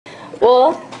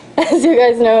Well, as you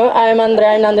guys know, I'm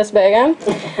ANDREA HERNANDEZ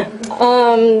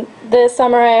VEGA. This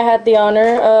summer I had the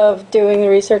honor of doing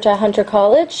research at Hunter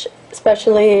College,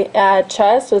 especially at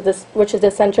CHES, which is the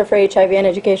Center for HIV and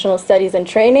Educational Studies and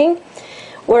Training,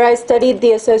 where I studied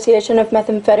the association of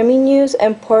methamphetamine use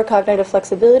and poor cognitive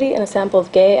flexibility in a sample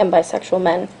of gay and bisexual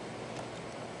men.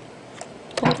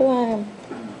 How do I...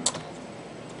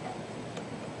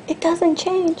 It doesn't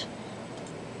change.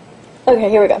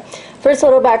 Okay, here we go. First, a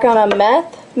little background on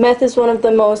meth. Meth is one of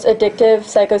the most addictive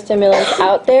psychostimulants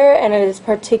out there, and it is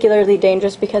particularly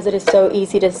dangerous because it is so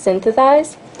easy to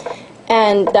synthesize,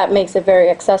 and that makes it very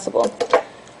accessible.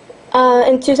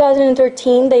 In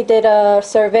 2013, they did a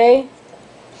survey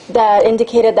that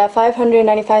indicated that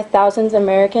 595,000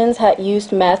 Americans had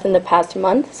used meth in the past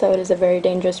month, so it is a very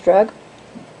dangerous drug.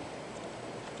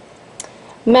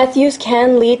 Meth use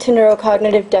can lead to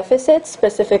neurocognitive deficits,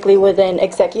 specifically within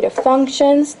executive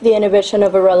functions, the inhibition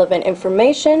of irrelevant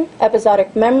information,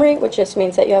 episodic memory, which just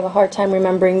means that you have a hard time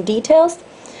remembering details,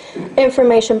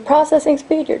 information processing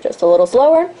speed, you're just a little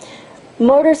slower,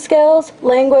 motor skills,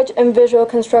 language and visual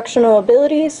constructional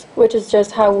abilities, which is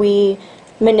just how we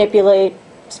manipulate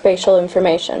spatial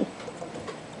information.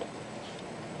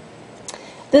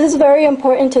 This is very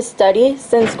important to study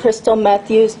since crystal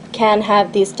meth use can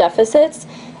have these deficits.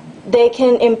 They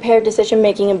can impair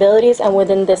decision-making abilities, and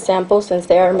within this sample, since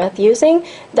they are meth using,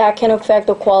 that can affect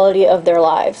the quality of their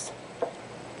lives.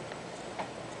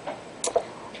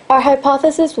 Our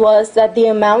hypothesis was that the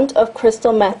amount of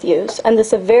crystal meth use and the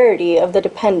severity of the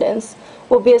dependence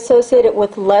will be associated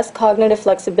with less cognitive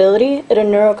flexibility in a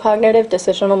neurocognitive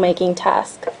decision-making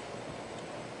task.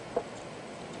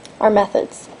 Our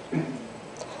methods.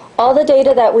 All the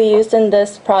data that we used in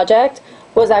this project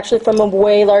was actually from a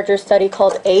way larger study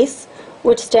called ACE,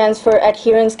 which stands for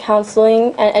Adherence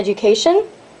Counseling and Education.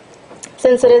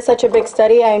 Since it is such a big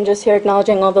study, I am just here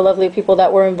acknowledging all the lovely people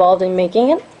that were involved in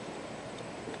making it.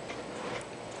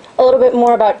 A little bit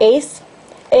more about ACE.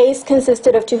 ACE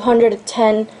consisted of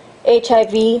 210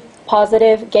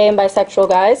 HIV-positive gay and bisexual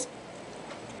guys.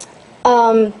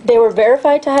 They were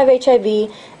verified to have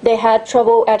HIV. They had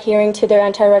trouble adhering to their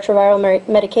antiretroviral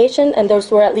medication, and those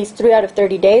were at least 3 out of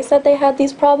 30 days that they had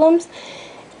these problems,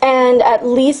 and at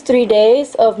least 3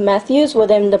 days of meth use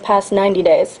within the past 90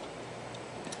 days.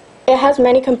 It has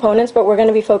many components, but we're going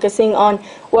to be focusing on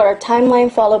what are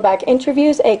timeline follow-back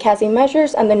interviews, ACASI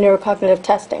measures, and the neurocognitive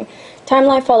testing.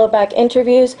 Timeline follow-back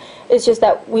interviews is just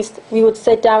that we would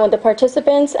sit down with the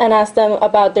participants and ask them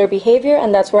about their behavior,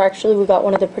 and that's where actually we got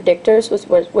one of the predictors,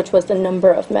 which was the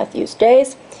number of meth use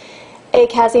days.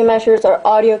 ACASI measures are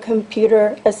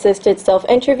audio-computer assisted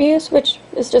self-interviews, which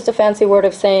is just a fancy word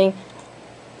of saying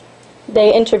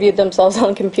they interviewed themselves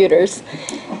on computers.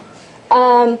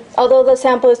 Although the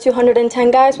sample is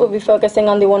 210 guys, we'll be focusing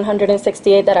on the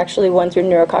 168 that actually went through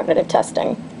neurocognitive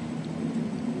testing.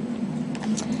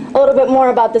 A little bit more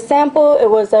about the sample. It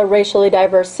was a racially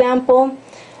diverse sample.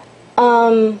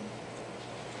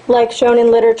 Like shown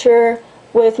in literature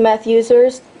with meth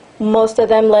users, most of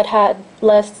them had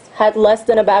less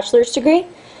than a bachelor's degree,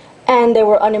 and they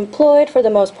were unemployed. For the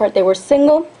most part, they were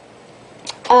single.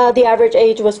 The average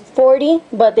age was 40,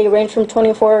 but they ranged from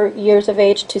 24 years of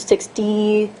age to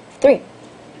 63.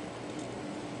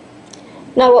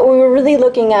 Now, what we were really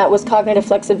looking at was cognitive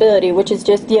flexibility, which is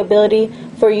just the ability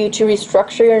for you to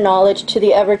restructure your knowledge to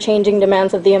the ever-changing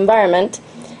demands of the environment.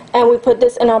 And we put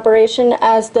this in operation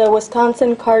as the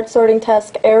Wisconsin Card Sorting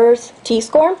Test Errors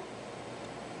T-score.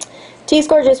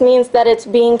 T-score just means that it's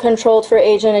being controlled for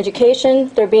age and education.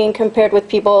 They're being compared with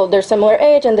people their similar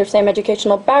age and their same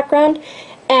educational background.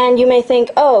 And you may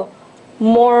think, oh,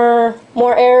 more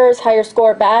errors, higher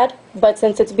score, bad. But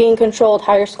since it's being controlled,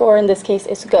 higher score in this case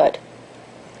is good.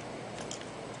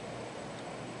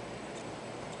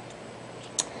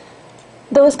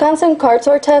 The Wisconsin Card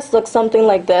Sort test looks something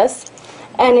like this,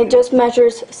 and it just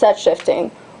measures set shifting,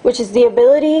 which is the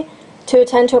ability to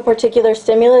attend to a particular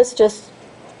stimulus, just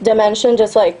dimension,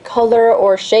 just like color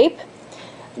or shape.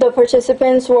 The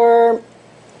participants were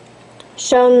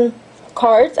shown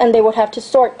cards, and they would have to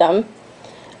sort them,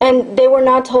 and they were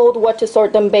not told what to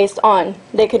sort them based on.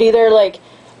 They could either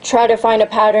try to find a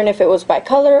pattern if it was by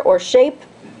color or shape,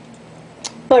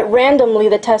 but randomly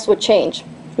the test would change.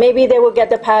 Maybe they would get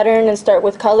the pattern and start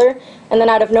with color, and then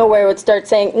out of nowhere it would start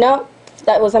saying, no,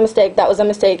 that was a mistake, that was a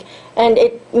mistake. And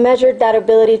it measured that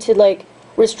ability to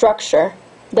restructure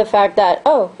the fact that,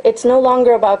 oh, it's no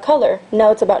longer about color,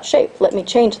 now it's about shape, let me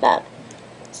change that.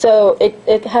 So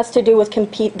it has to do with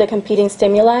the competing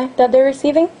stimuli that they're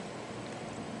receiving.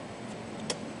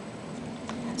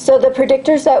 So the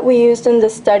predictors that we used in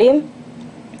this study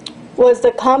was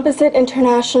the Composite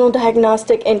International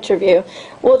Diagnostic Interview.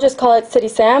 We'll just call it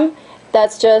CITI-SAM.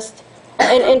 That's just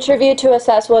an interview to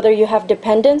assess whether you have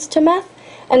dependence to meth,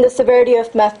 and the severity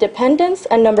of meth dependence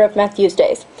and number of meth use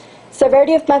days.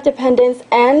 Severity of meth dependence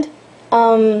and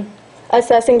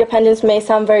assessing dependence may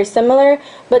sound very similar,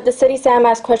 but the CITI-SAM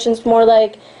asks questions more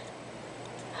like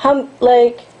how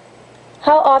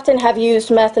often have you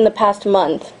used meth in the past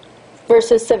month?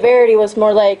 Versus severity was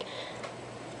more like,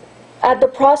 at the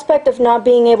prospect of not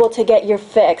being able to get your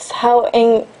fix, how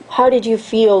did you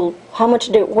feel? How much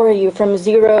did it worry you from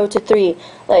 0 to 3?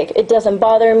 Like, it doesn't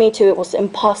bother me to it was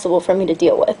impossible for me to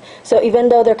deal with. So even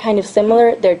though they're kind of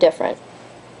similar, they're different.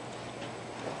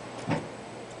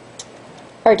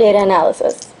 Our data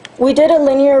analysis. We did a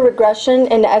linear regression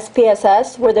in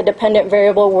SPSS where the dependent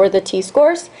variable were the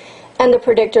T-scores, and the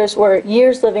predictors were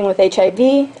years living with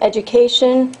HIV,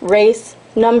 education, race,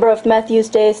 number of meth use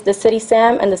days, the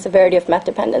CITI-SAM, and the severity of meth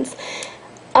dependence.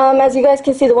 As you guys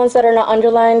can see, the ones that are not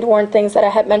underlined weren't things that I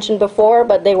had mentioned before,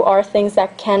 but they are things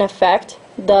that can affect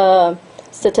the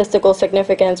statistical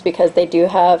significance because they do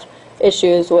have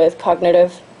issues with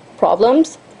cognitive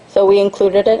problems. So we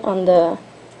included it on the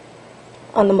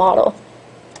model.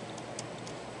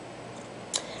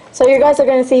 So you guys are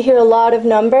going to see here a lot of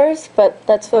numbers, but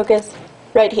let's focus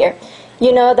right here.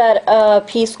 You know that a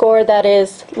p-score that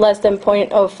is less than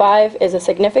 0.05 is a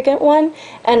significant one,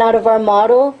 and out of our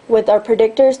model with our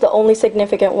predictors, the only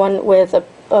significant one with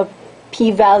a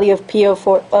p-value of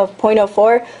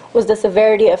 0.04 was the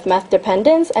severity of meth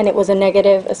dependence, and it was a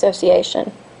negative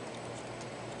association.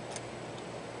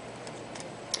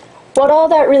 What all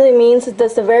that really means is the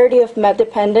severity of meth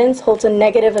dependence holds a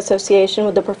negative association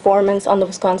with the performance on the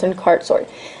Wisconsin CART sort.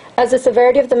 As the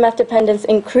severity of the meth dependence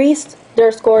increased,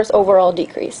 their scores overall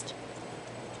decreased.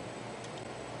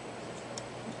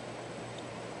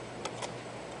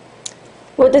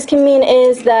 What this can mean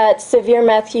is that severe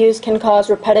meth use can cause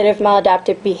repetitive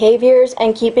maladaptive behaviors,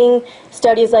 and keeping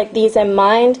studies like these in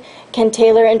mind can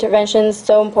tailor interventions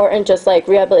so important, just like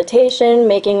rehabilitation,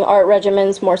 making art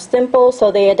regimens more simple so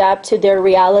they adapt to their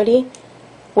reality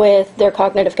with their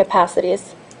cognitive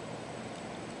capacities.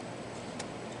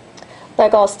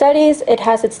 Like all studies, it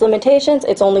has its limitations.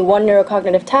 It's only one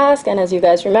neurocognitive task, and as you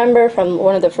guys remember from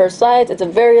one of the first slides, it's a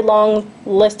very long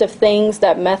list of things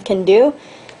that meth can do.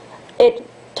 It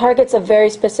targets a very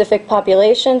specific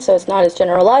population, so it's not as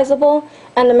generalizable,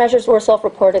 and the measures were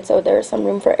self-reported, so there's some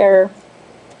room for error.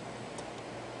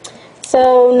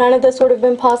 So none of this would have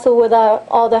been possible without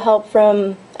all the help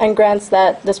from and grants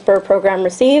that the SPUR program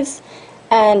receives,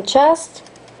 and CHEST,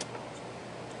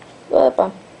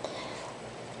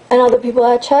 and all the people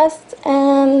at CHEST,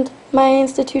 and my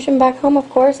institution back home, of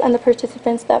course, and the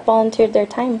participants that volunteered their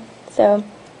time. So,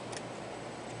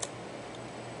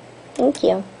 thank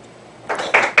you.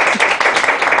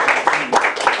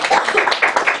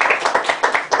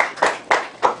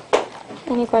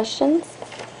 Any questions?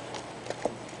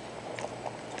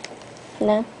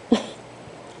 No?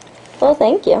 Well,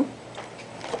 thank you.